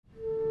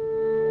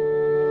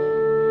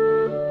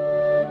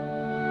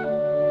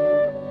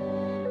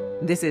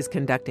This is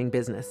Conducting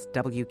Business,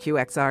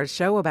 WQXR's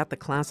show about the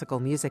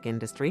classical music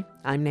industry.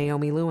 I'm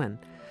Naomi Lewin.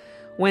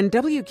 When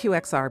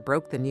WQXR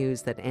broke the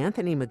news that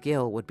Anthony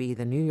McGill would be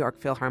the New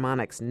York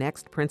Philharmonic's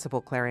next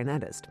principal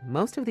clarinetist,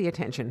 most of the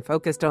attention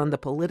focused on the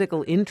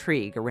political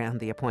intrigue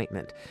around the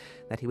appointment,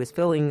 that he was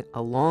filling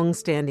a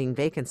long-standing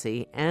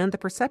vacancy, and the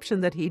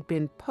perception that he'd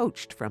been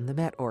poached from the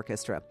Met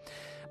Orchestra.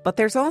 But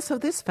there's also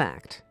this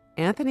fact.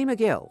 Anthony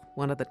McGill,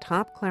 one of the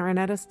top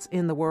clarinetists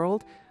in the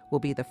world, will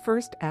be the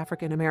first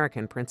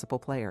African-American principal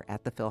player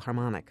at the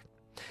Philharmonic.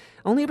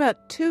 Only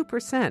about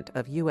 2%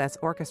 of U.S.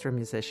 orchestra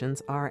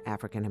musicians are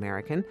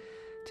African-American.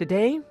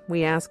 Today,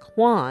 we ask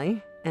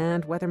why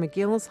and whether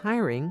McGill's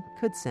hiring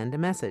could send a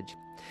message.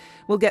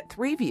 We'll get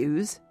three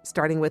views,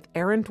 starting with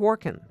Aaron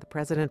Dworkin, the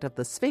president of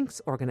the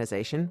Sphinx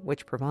organization,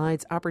 which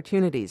provides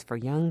opportunities for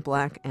young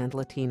Black and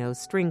Latino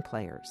string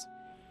players.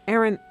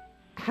 Aaron,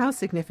 how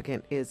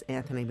significant is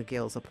Anthony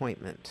McGill's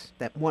appointment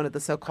that one of the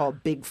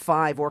so-called Big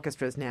Five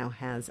orchestras now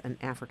has an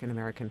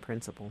African-American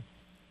principal?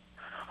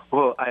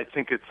 Well, I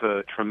think it's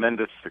a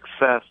tremendous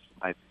success.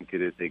 I think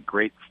it is a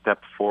great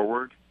step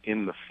forward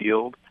in the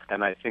field.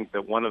 And I think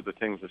that one of the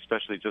things,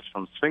 especially just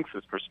from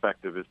Sphinx's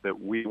perspective, is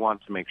that we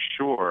want to make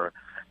sure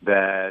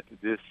that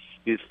this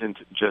isn't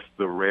just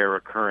the rare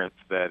occurrence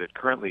that it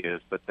currently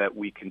is, but that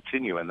we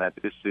continue and that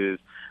this is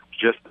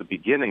just the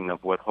beginning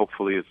of what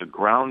hopefully is a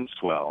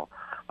groundswell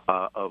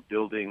of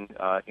building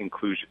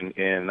inclusion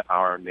in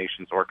our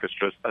nation's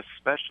orchestras,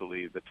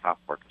 especially the top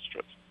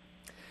orchestras.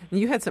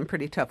 You had some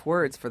pretty tough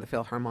words for the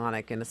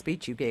Philharmonic in a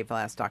speech you gave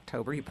last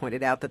October. You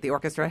pointed out that the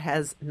orchestra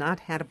has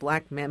not had a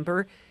Black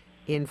member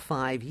in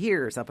 5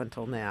 years up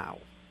until now.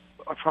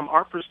 From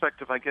our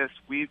perspective, I guess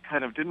we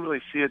kind of didn't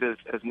really see it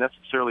as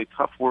necessarily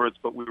tough words,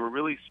 but we were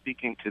really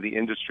speaking to the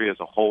industry as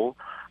a whole,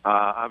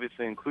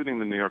 obviously including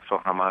the New York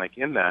Philharmonic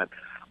in that,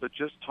 but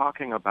just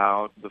talking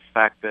about the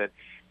fact that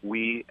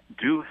we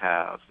do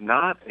have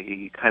not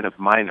a kind of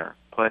minor,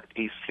 but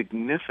a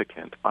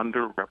significant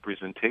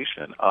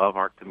underrepresentation of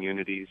our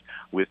communities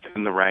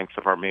within the ranks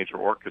of our major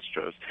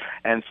orchestras.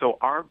 And so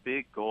our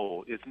big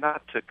goal is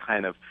not to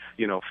kind of,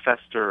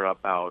 fester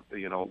about,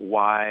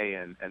 why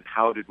and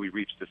how did we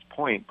reach this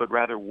point, but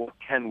rather what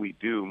can we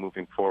do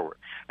moving forward?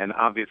 And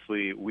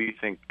obviously we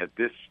think that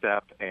this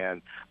step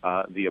and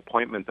the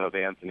appointment of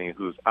Anthony,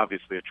 who's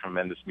obviously a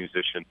tremendous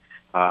musician,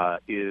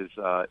 is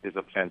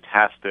a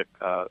fantastic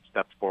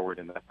step forward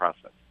in that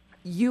process.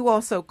 You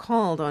also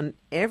called on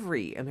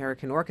every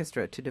American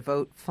orchestra to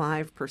devote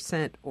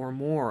 5% or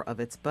more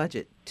of its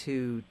budget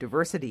to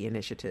diversity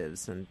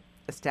initiatives and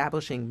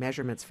establishing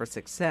measurements for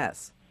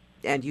success.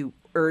 And you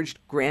urged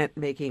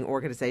grant-making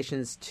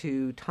organizations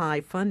to tie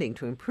funding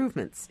to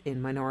improvements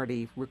in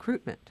minority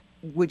recruitment.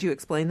 Would you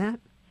explain that?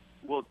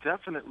 Well,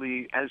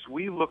 definitely, as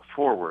we look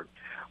forward,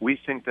 we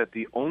think that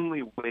the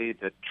only way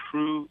that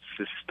true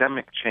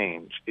systemic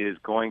change is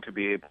going to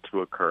be able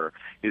to occur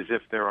is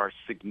if there are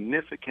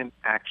significant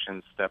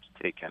action steps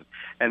taken.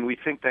 And we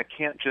think that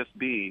can't just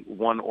be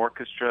one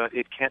orchestra.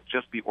 It can't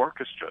just be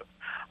orchestras.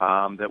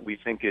 That we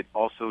think it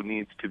also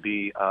needs to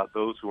be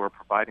those who are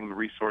providing the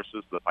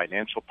resources, the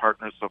financial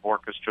partners of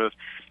orchestras,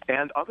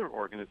 and other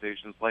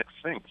organizations like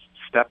Sphinx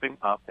stepping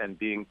up and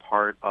being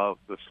part of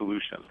the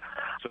solution.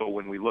 So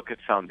when we look at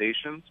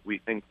foundations, we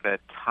think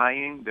that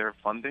tying their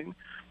funding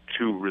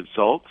to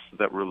results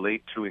that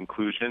relate to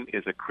inclusion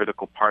is a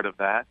critical part of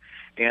that.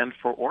 And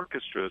for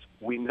orchestras,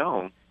 we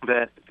know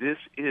that this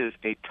is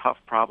a tough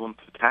problem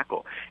to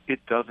tackle.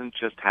 It doesn't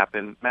just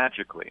happen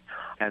magically.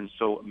 And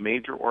so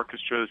major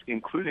orchestras,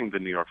 including the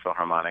New York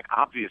Philharmonic,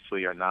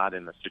 obviously are not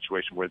in a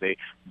situation where they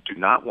do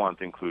not want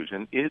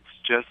inclusion. It's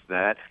just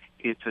that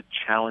it's a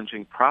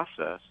challenging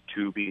process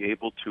to be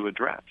able to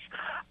address.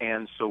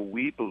 And so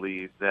we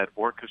believe that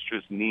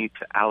orchestras need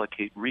to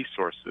allocate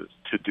resources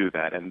to do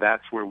that. And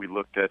that's where we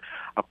looked at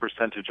a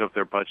percentage of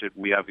their budget.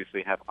 We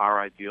obviously have our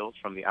ideals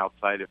from the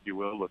outside, if you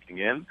will, looking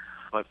in.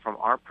 But from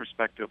our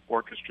perspective,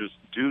 orchestras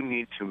do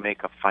need to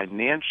make a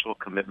financial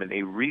commitment,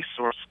 a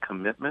resource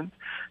commitment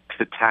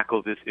to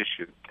tackle this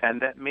issue.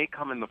 And that may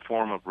come in the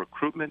form of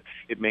recruitment.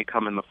 It may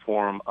come in the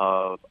form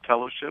of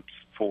fellowships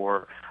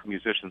for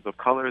musicians of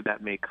color.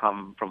 That may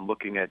come from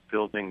looking at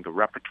building the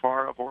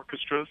repertoire of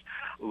orchestras.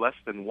 Less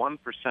than 1%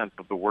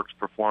 of the works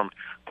performed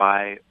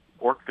by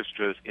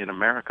orchestras in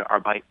America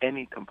are by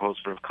any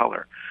composer of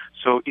color.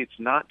 So it's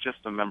not just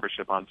a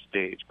membership on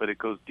stage, but it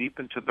goes deep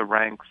into the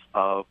ranks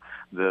of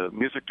the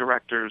music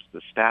directors,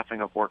 the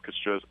staffing of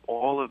orchestras.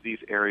 All of these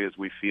areas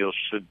we feel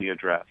should be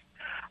addressed.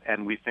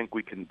 And we think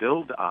we can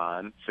build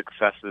on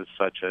successes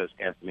such as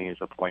Anthony's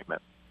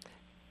appointment.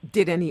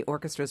 Did any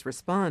orchestras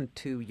respond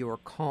to your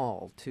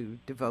call to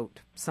devote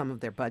some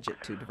of their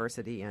budget to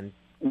diversity and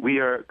We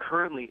are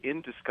currently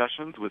in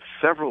discussions with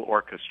several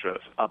orchestras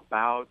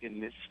about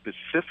in this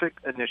specific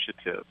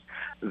initiative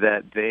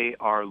that they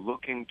are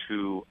looking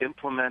to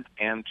implement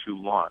and to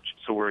launch.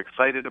 So we're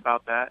excited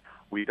about that.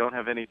 We don't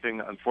have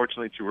anything,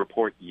 unfortunately, to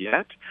report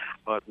yet,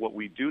 but what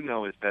we do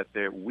know is that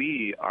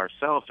we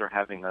ourselves are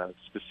having a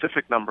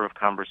specific number of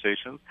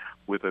conversations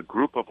with a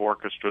group of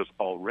orchestras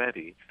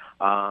already,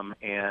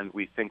 and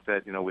we think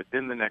that,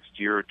 within the next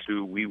year or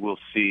two, we will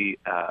see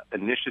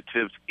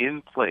initiatives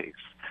in place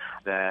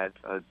that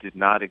did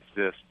not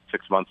exist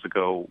 6 months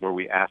ago, where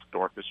we asked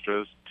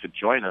orchestras to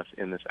join us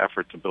in this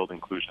effort to build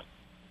inclusion.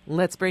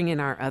 Let's bring in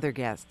our other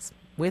guests.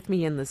 With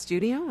me in the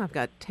studio, I've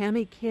got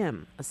Tammy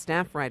Kim, a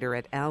staff writer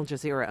at Al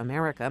Jazeera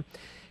America.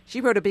 She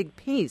wrote a big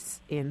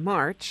piece in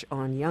March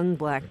on young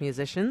black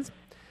musicians.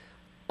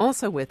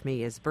 Also with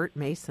me is Bert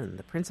Mason,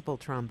 the principal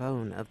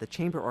trombone of the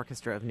Chamber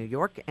Orchestra of New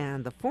York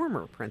and the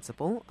former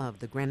principal of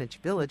the Greenwich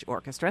Village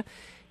Orchestra.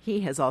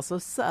 He has also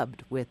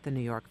subbed with the New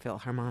York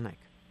Philharmonic.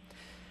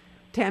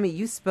 Tammy,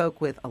 you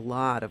spoke with a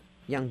lot of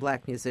young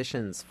black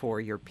musicians for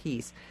your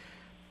piece.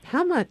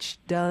 How much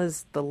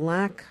does the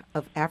lack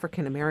of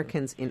African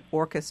Americans in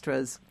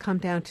orchestras come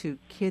down to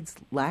kids'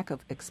 lack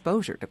of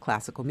exposure to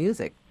classical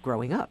music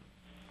growing up?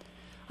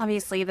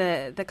 Obviously,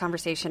 the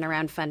conversation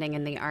around funding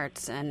in the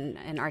arts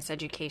and arts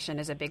education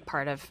is a big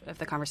part of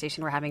the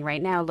conversation we're having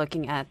right now,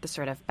 looking at the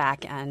sort of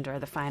back end or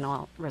the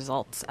final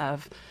results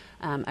of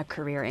a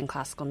career in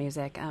classical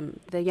music.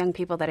 The young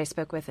people that I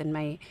spoke with in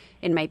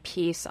my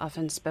piece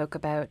often spoke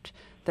about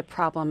the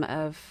problem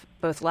of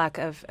both lack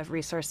of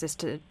resources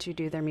to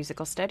do their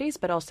musical studies,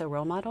 but also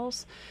role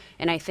models.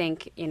 And I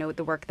think,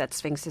 the work that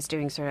Sphinx is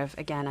doing sort of,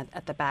 again,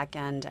 at the back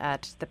end,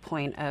 at the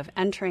point of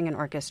entering an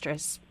orchestra,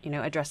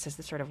 addresses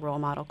the sort of role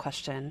model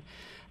question.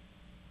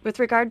 With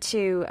regard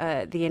to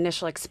the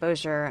initial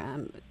exposure,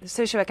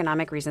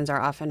 socioeconomic reasons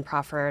are often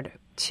proffered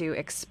to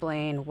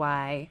explain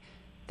why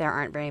there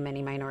aren't very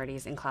many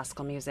minorities in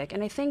classical music.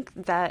 And I think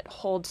that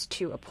holds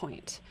to a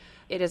point.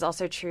 It is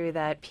also true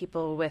that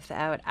people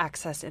without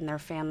access in their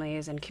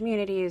families and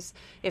communities,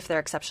 if they're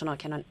exceptional,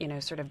 can,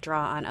 sort of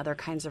draw on other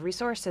kinds of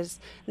resources.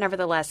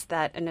 Nevertheless,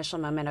 that initial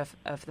moment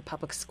of the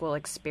public school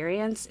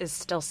experience is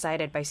still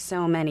cited by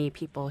so many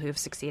people who've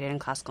succeeded in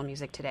classical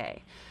music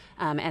today.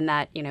 And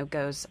that,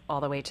 goes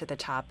all the way to the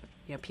top.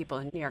 People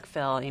in New York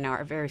Phil,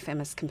 are very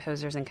famous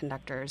composers and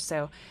conductors.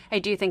 So I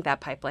do think that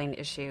pipeline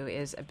issue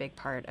is a big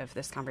part of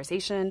this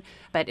conversation,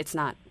 but it's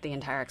not the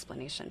entire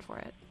explanation for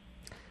it.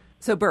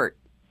 So, Bert,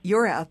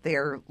 you're out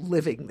there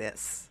living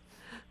this.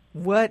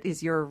 What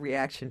is your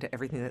reaction to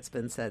everything that's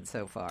been said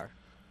so far?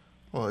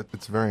 Well,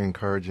 it's very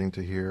encouraging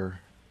to hear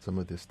some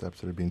of the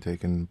steps that are being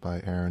taken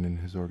by Aaron and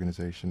his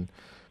organization.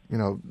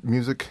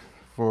 Music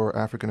for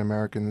African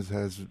Americans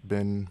has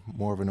been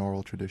more of an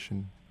oral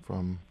tradition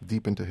from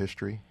deep into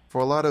history. For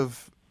a lot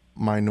of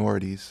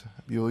minorities,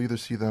 you'll either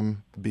see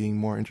them being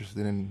more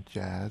interested in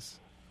jazz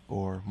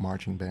or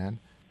marching band.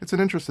 It's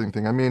an interesting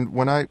thing. I mean,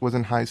 when I was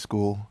in high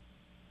school,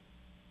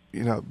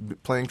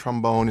 playing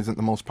trombone isn't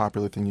the most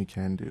popular thing you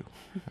can do.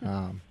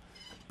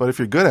 But if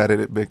you're good at it,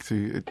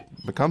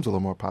 it becomes a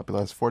little more popular.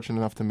 I was fortunate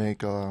enough to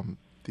make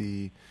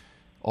the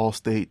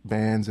all-state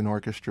bands and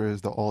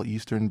orchestras, the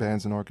all-Eastern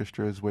bands and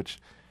orchestras, which,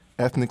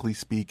 ethnically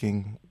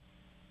speaking,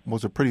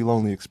 was a pretty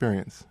lonely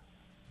experience.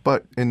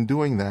 But in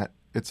doing that,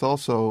 it's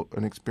also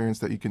an experience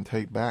that you can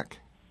take back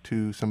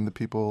to some of the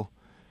people,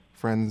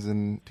 friends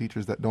and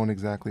teachers that don't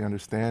exactly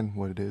understand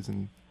what it is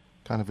and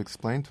kind of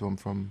explain to them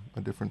from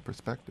a different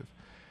perspective.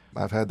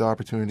 I've had the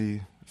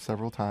opportunity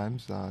several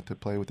times to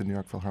play with the New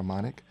York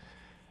Philharmonic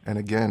and,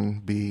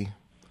 again, be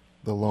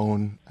the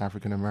lone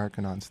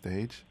African-American on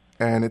stage.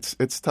 And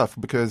it's tough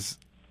because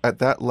at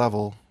that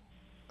level,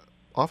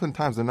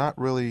 oftentimes they're not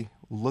really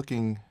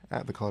looking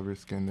at the color of your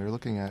skin. They're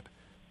looking at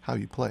how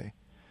you play.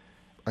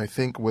 I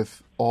think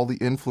with all the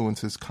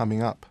influences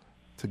coming up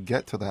to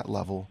get to that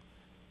level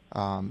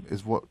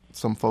is what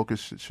some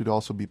focus should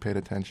also be paid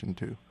attention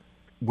to.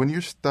 When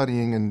you're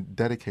studying and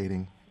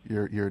dedicating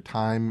your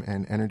time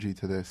and energy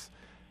to this,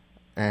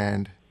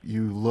 and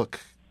you look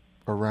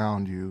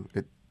around you,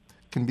 it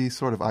can be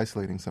sort of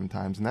isolating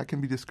sometimes, and that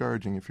can be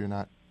discouraging if you're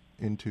not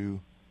into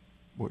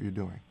what you're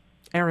doing.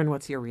 Aaron,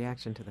 what's your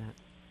reaction to that?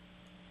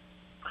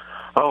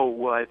 Oh,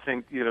 well, I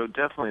think,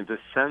 definitely the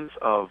sense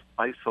of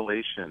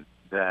isolation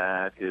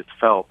that is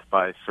felt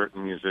by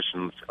certain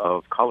musicians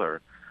of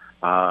color,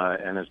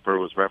 and as Burr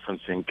was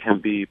referencing,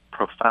 can be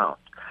profound.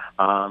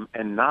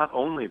 And not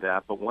only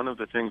that, but one of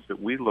the things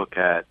that we look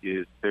at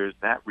is there's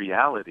that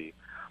reality,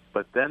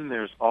 but then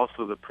there's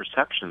also the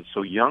perception.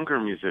 So younger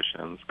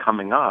musicians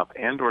coming up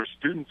and or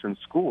students in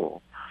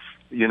school,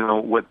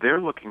 what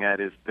they're looking at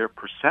is their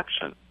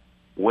perception.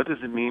 What does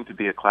it mean to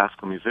be a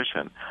classical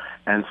musician?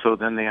 And so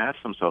then they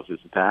ask themselves, is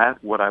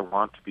that what I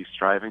want to be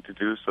striving to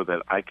do so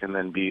that I can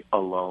then be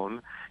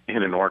alone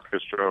in an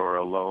orchestra or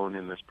alone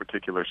in this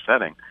particular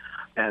setting?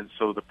 And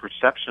so the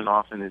perception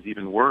often is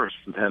even worse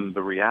than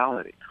the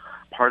reality.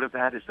 Part of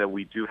that is that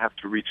we do have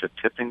to reach a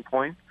tipping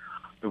point,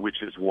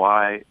 which is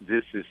why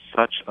this is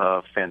such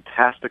a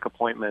fantastic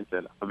appointment.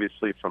 And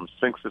obviously from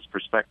Sphinx's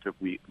perspective,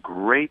 we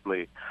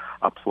greatly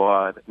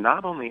applaud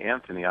not only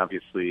Anthony,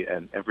 obviously,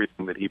 and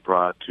everything that he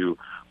brought to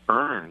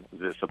earn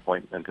this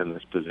appointment in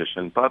this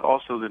position, but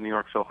also the New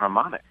York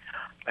Philharmonic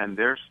and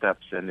their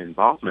steps and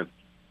involvement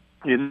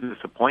in this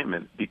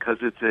appointment because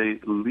it's a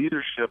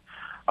leadership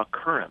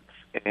occurrence.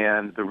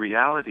 And the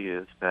reality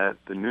is that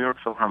the New York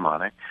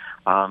Philharmonic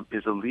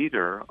is a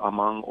leader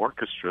among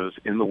orchestras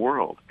in the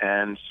world.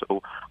 And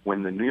so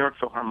when the New York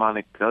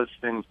Philharmonic does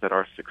things that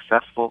are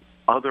successful,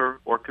 other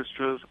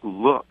orchestras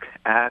look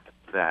at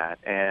that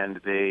and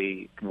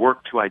they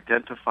work to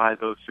identify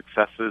those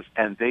successes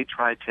and they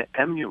try to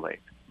emulate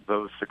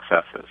those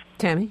successes.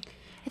 Tammy?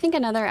 I think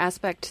another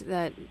aspect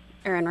that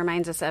Aaron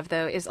reminds us of,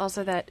 though, is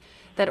also that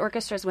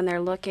orchestras, when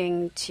they're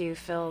looking to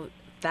fill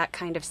that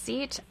kind of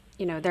seat,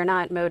 they're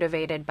not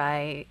motivated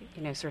by,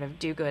 sort of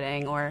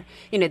do-gooding or,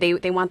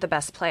 they want the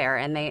best player.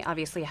 And they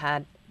obviously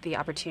had the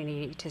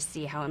opportunity to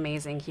see how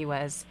amazing he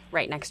was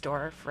right next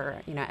door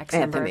for, X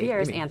number of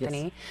years,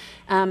 Anthony.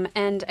 Yes.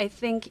 And I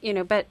think,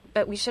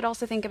 but we should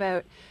also think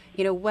about,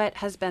 what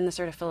has been the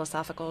sort of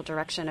philosophical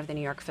direction of the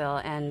New York Phil.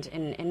 And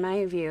in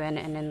my view, and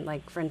in,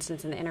 like, for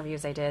instance, in the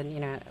interviews I did,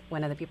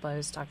 one of the people I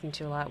was talking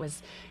to a lot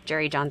was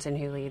Jerry Johnson,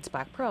 who leads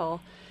Black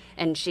Pearl.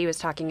 And she was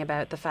talking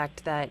about the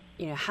fact that,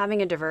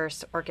 having a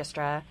diverse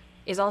orchestra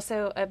is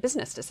also a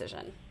business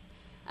decision.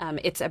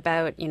 It's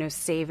about,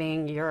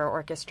 saving your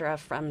orchestra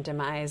from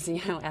demise,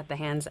 at the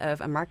hands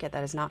of a market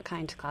that is not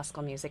kind to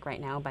classical music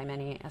right now by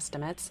many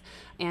estimates,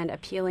 and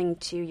appealing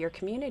to your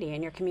community,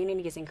 and your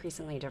community is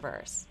increasingly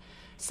diverse.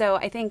 So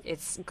I think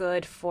it's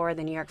good for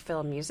the New York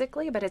Phil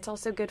musically, but it's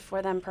also good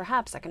for them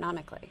perhaps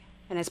economically,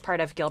 and as part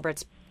of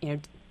Gilbert's,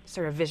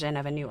 sort of vision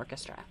of a new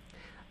orchestra.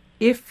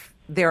 If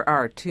there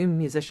are two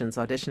musicians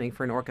auditioning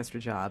for an orchestra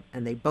job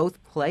and they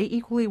both play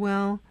equally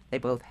well, they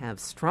both have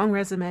strong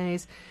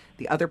resumes,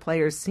 the other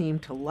players seem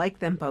to like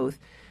them both,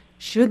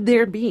 should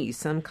there be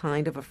some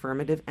kind of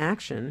affirmative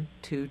action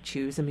to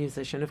choose a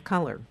musician of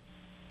color?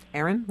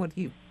 Aaron, what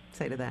do you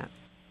say to that?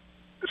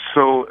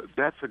 So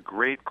that's a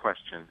great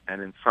question,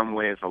 and in some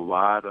ways a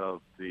lot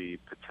of the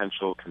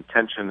potential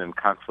contention and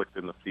conflict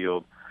in the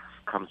field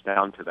comes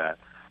down to that.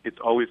 It's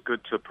always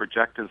good to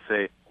project and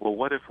say, well,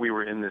 what if we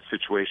were in this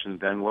situation,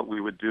 then what we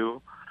would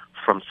do?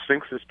 From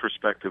Sphinx's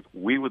perspective,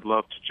 we would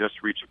love to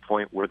just reach a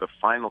point where the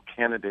final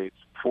candidates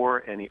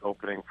for any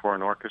opening for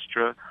an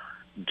orchestra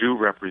do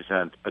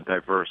represent a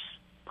diverse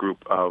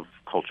group of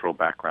cultural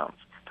backgrounds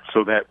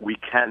so that we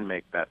can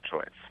make that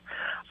choice.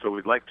 So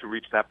we'd like to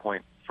reach that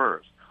point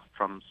first.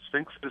 From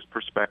Sphinx's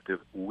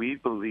perspective, we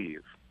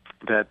believe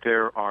that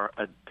there are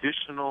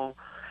additional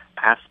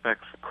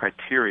aspects,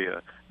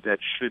 criteria that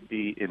should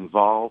be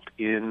involved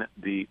in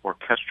the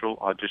orchestral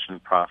audition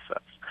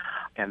process.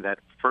 And that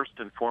first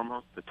and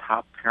foremost, the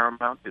top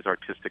paramount is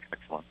artistic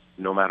excellence.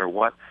 No matter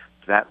what,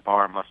 that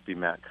bar must be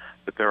met.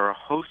 But there are a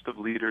host of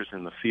leaders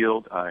in the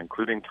field,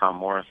 including Tom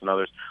Morris and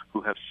others,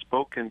 who have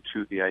spoken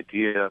to the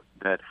idea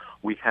that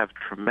we have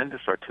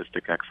tremendous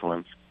artistic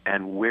excellence,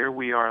 and where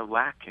we are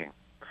lacking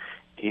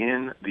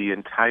in the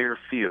entire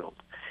field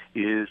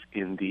is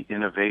in the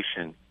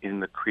innovation, in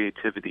the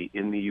creativity,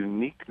 in the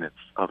uniqueness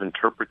of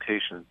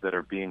interpretations that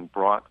are being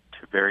brought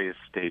to various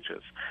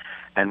stages.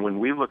 And when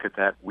we look at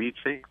that, we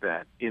think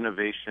that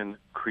innovation,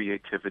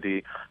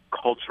 creativity,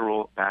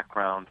 cultural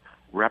background,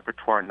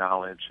 repertoire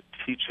knowledge,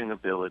 teaching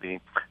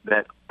ability,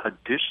 that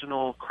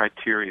additional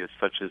criteria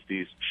such as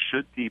these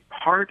should be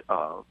part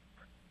of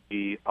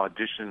the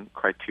audition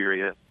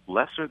criteria,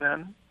 lesser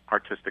than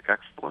artistic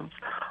excellence,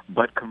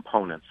 but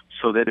components,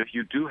 so that if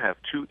you do have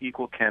two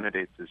equal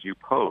candidates as you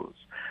pose,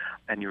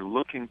 and you're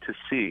looking to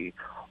see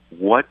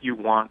what you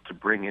want to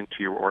bring into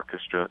your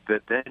orchestra,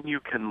 that then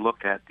you can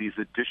look at these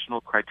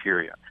additional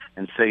criteria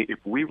and say, if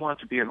we want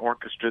to be an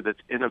orchestra that's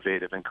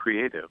innovative and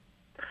creative,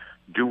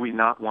 do we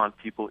not want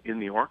people in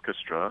the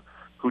orchestra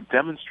who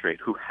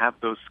demonstrate, who have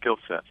those skill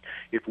sets?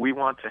 If we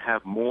want to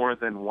have more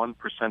than 1%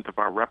 of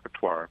our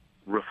repertoire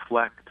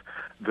reflect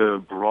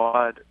the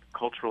broad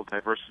cultural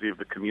diversity of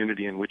the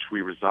community in which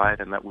we reside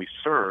and that we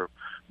serve,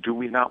 do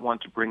we not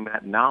want to bring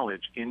that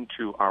knowledge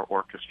into our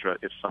orchestra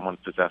if someone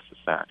possesses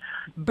that?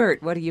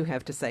 Bert, what do you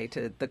have to say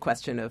to the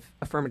question of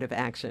affirmative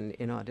action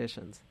in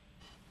auditions?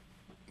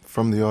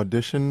 From the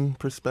audition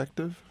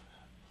perspective,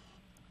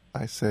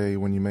 I say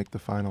when you make the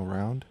final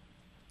round,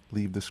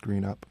 leave the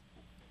screen up.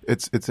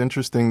 It's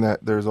interesting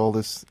that there's all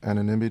this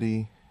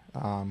anonymity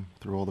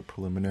through all the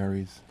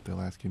preliminaries. They'll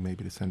ask you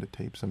maybe to send a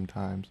tape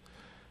sometimes.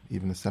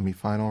 Even the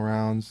semifinal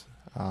rounds,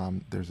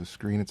 there's a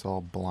screen, it's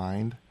all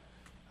blind.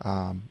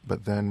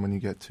 But then when you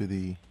get to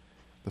the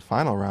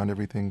final round,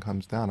 everything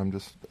comes down.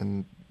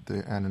 And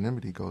the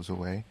anonymity goes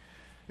away.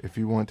 If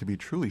you want to be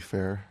truly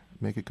fair,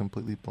 make it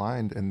completely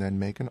blind and then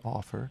make an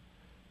offer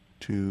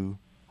to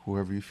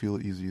whoever you feel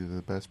is either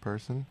the best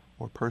person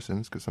or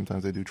persons, because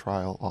sometimes they do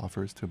trial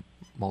offers to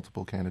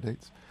multiple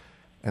candidates,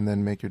 and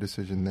then make your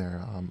decision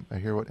there. I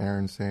hear what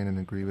Aaron's saying and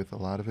agree with a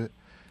lot of it,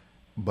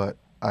 but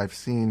I've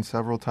seen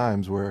several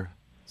times where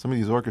some of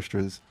these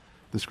orchestras,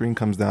 the screen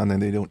comes down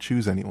and they don't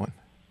choose anyone.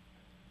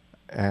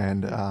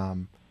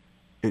 And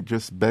it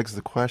just begs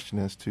the question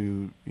as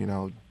to,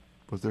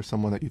 was there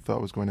someone that you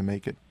thought was going to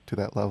make it to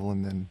that level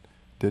and then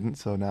didn't?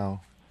 So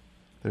now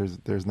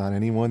there's not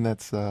anyone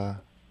that's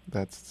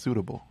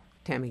suitable.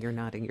 Tammy, you're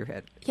nodding your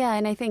head. Yeah,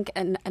 and I think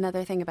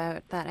another thing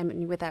about that, I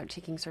mean, without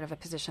taking sort of a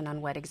position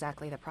on what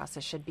exactly the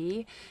process should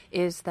be,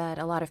 is that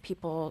a lot of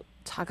people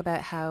talk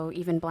about how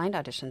even blind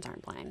auditions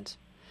aren't blind.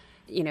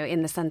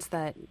 In the sense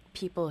that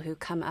people who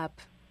come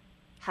up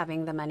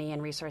having the money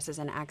and resources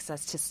and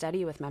access to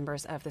study with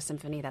members of the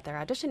symphony that they're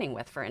auditioning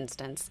with, for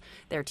instance,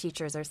 their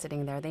teachers are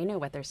sitting there, they know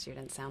what their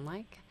students sound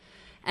like.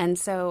 And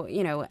so,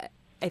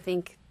 I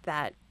think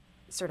that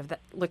sort of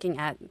looking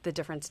at the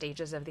different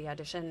stages of the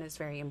audition is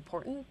very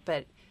important,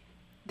 but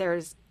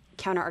there's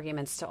counter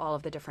arguments to all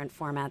of the different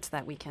formats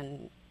that we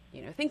can,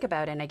 think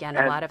about. And again,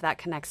 a lot of that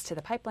connects to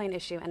the pipeline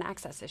issue and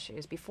access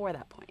issues before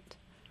that point.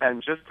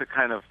 And just to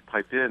kind of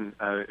pipe in,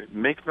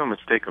 make no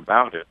mistake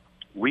about it,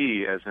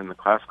 we, as in the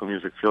classical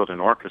music field and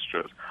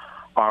orchestras,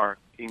 are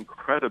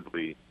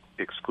incredibly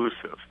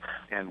exclusive,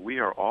 and we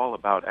are all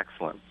about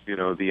excellence.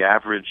 The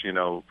average,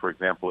 for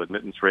example,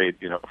 admittance rate,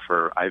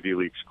 for Ivy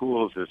League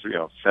schools is,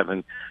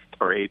 7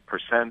 or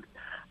 8%,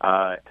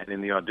 and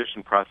in the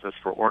audition process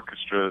for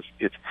orchestras,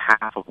 it's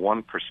half of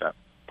 1%.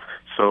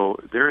 So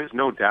there is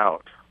no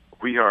doubt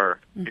we are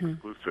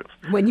exclusive.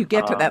 When you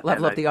get to that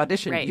level of the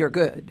audition, right. You're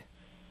good.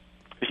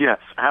 Yes,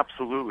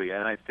 absolutely.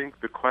 And I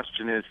think the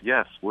question is,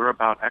 yes, we're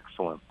about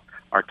excellence,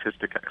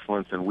 artistic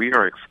excellence, and we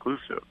are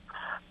exclusive.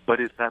 But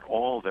is that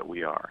all that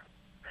we are?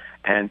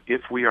 And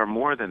if we are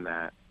more than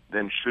that,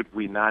 then should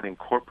we not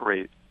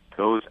incorporate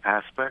those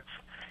aspects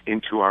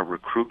into our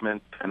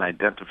recruitment and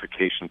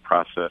identification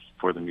process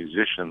for the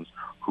musicians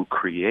who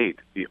create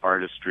the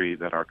artistry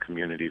that our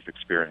communities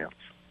experience?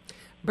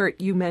 Bert,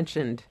 you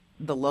mentioned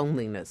the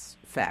loneliness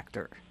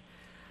factor.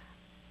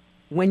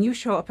 When you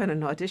show up in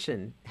an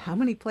audition, how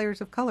many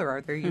players of color are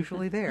there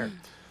usually there?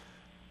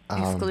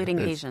 Excluding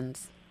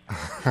Asians.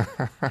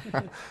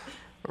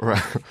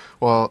 Right.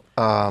 Well,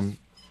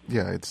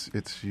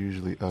 it's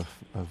usually a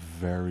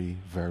very,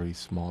 very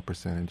small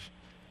percentage.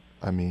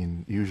 I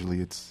mean,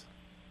 usually it's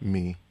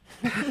me,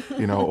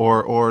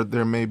 or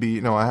there may be,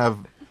 I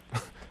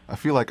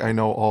feel like I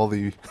know all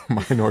the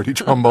minority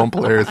trombone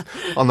players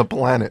on the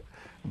planet.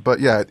 But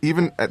yeah,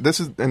 even this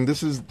is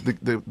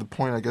the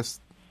point, I guess,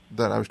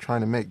 that I was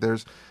trying to make.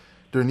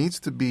 There needs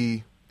to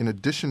be, in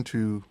addition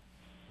to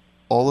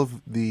all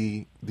of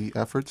the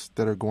efforts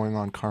that are going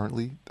on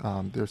currently,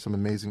 there's some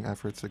amazing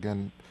efforts,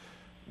 again,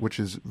 which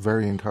is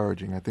very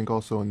encouraging. I think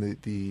also in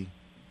the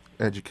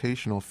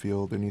educational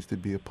field, there needs to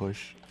be a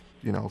push,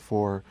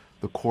 for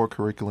the core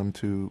curriculum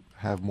to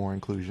have more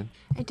inclusion.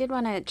 I did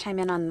want to chime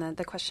in on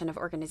the question of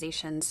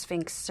organizations.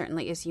 Sphinx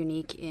certainly is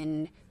unique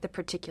in the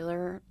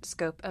particular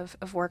scope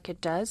of work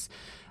it does.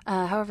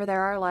 However,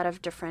 there are a lot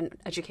of different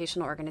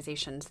educational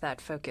organizations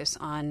that focus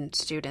on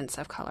students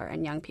of color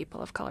and young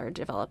people of color,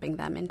 developing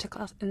them in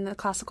the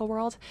classical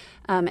world.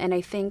 And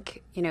I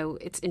think,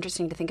 it's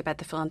interesting to think about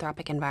the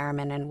philanthropic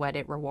environment and what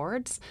it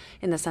rewards,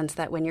 in the sense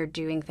that when you're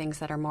doing things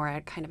that are more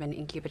at kind of an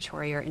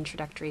incubatory or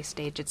introductory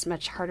stage, it's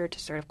much harder to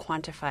sort of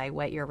quantify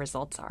what your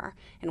results are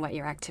and what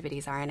your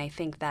activities are. And I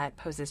think that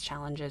poses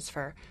challenges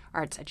for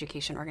arts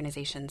education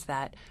organizations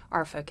that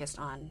are focused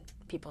on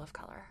people of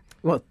color.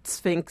 Well,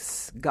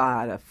 Sphinx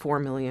got a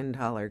 $4 million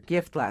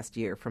gift last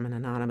year from an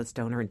anonymous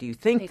donor. And do you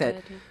think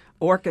that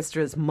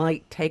orchestras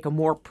might take a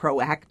more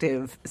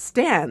proactive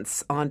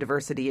stance on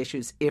diversity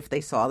issues if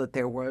they saw that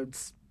there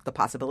was the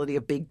possibility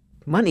of big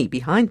money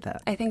behind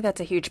that? I think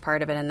that's a huge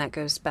part of it, and that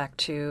goes back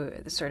to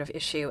the sort of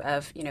issue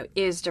of,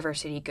 is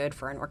diversity good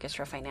for an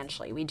orchestra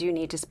financially? We do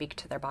need to speak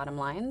to their bottom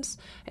lines.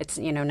 It's,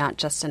 not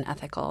just an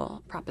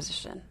ethical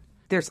proposition.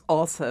 There's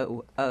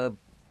also a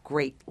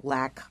great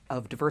lack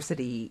of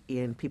diversity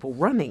in people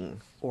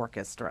running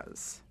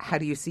orchestras. How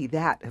do you see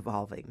that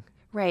evolving?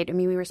 Right. I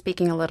mean, we were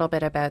speaking a little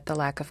bit about the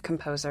lack of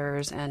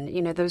composers, and,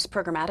 those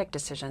programmatic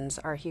decisions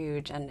are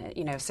huge.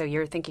 And, so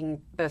you're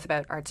thinking both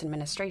about arts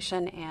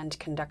administration and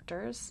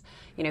conductors.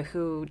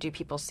 Who do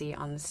people see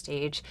on the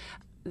stage?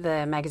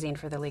 The magazine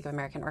for the League of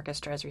American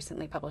Orchestras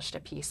recently published a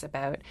piece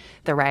about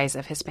the rise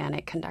of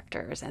Hispanic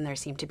conductors, and there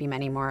seem to be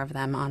many more of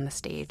them on the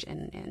stage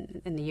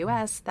in the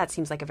U.S. That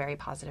seems like a very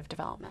positive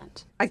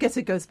development. I guess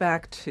it goes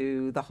back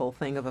to the whole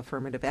thing of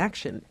affirmative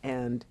action.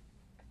 And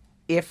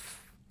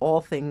if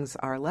all things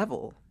are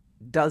level,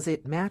 does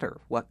it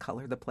matter what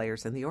color the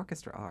players in the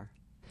orchestra are?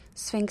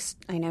 Sphinx,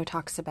 I know,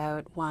 talks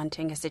about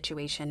wanting a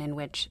situation in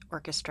which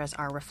orchestras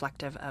are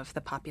reflective of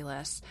the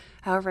populace.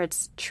 However,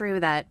 it's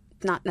true that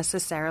not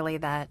necessarily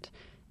that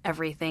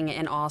everything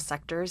in all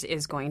sectors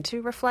is going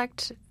to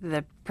reflect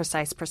the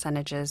precise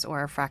percentages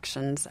or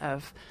fractions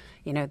of,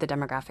 the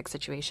demographic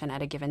situation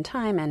at a given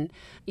time. And,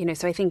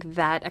 so I think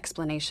that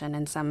explanation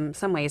in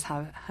some ways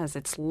has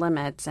its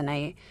limits. And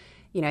I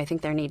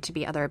think there need to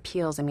be other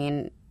appeals. I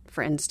mean,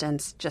 for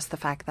instance, just the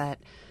fact that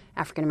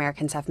African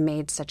Americans have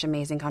made such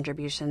amazing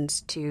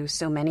contributions to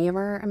so many of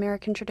our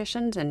American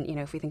traditions. And,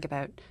 if we think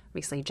about,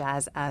 obviously,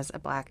 jazz as a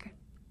Black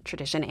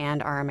tradition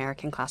and our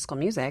American classical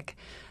music,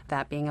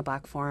 that being a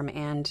Black form,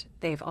 and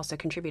they've also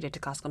contributed to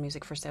classical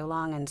music for so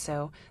long. And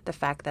so the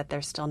fact that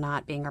they're still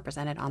not being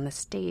represented on the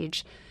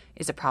stage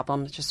is a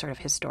problem just sort of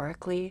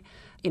historically,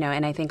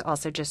 and I think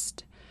also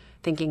just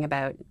thinking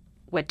about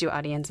what do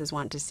audiences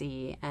want to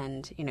see,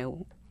 and,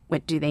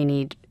 what do they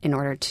need in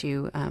order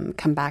to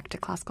come back to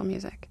classical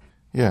music?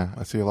 Yeah,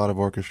 I see a lot of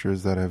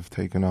orchestras that have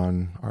taken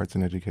on arts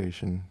and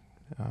education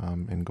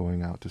and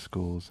going out to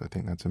schools. I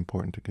think that's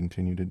important to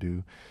continue to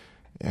do,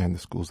 and the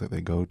schools that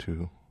they go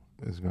to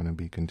is going to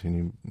be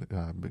continue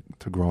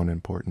to grow in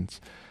importance.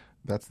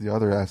 That's the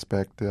other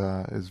aspect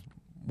is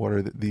what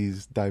are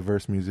these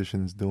diverse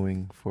musicians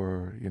doing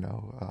for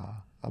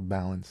a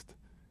balanced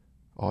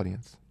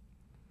audience.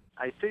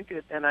 I think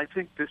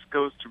this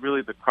goes to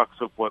really the crux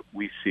of what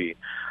we see,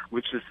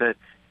 which is that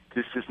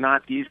this is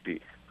not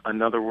easy.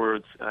 In other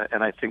words,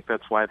 and I think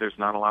that's why there's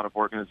not a lot of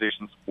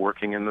organizations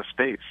working in the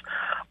space.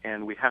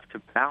 And we have to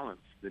balance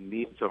the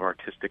needs of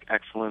artistic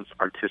excellence,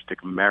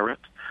 artistic merit,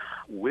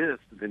 with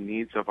the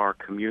needs of our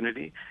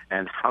community.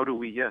 And how do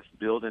we, yes,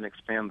 build and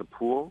expand the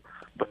pool,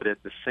 but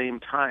at the same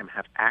time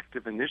have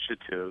active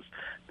initiatives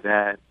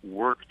that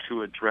work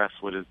to address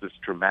what is this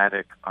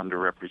dramatic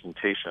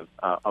underrepresentation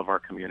of our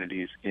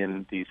communities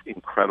in these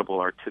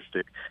incredible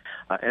artistic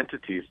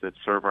entities that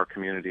serve our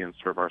community and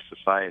serve our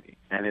society.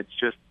 And it's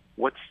just,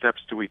 what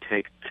steps do we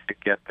take to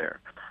get there?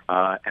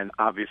 And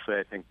obviously,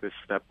 I think this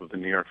step of the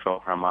New York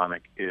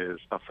Philharmonic is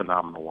a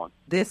phenomenal one.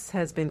 This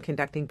has been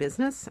Conducting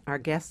Business. Our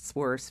guests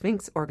were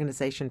Sphinx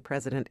Organization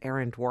President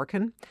Aaron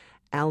Dworkin,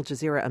 Al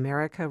Jazeera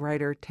America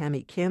writer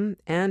Tammy Kim,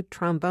 and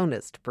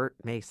trombonist Bert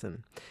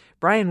Mason.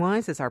 Brian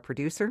Wise is our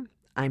producer.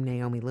 I'm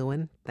Naomi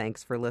Lewin.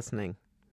 Thanks for listening.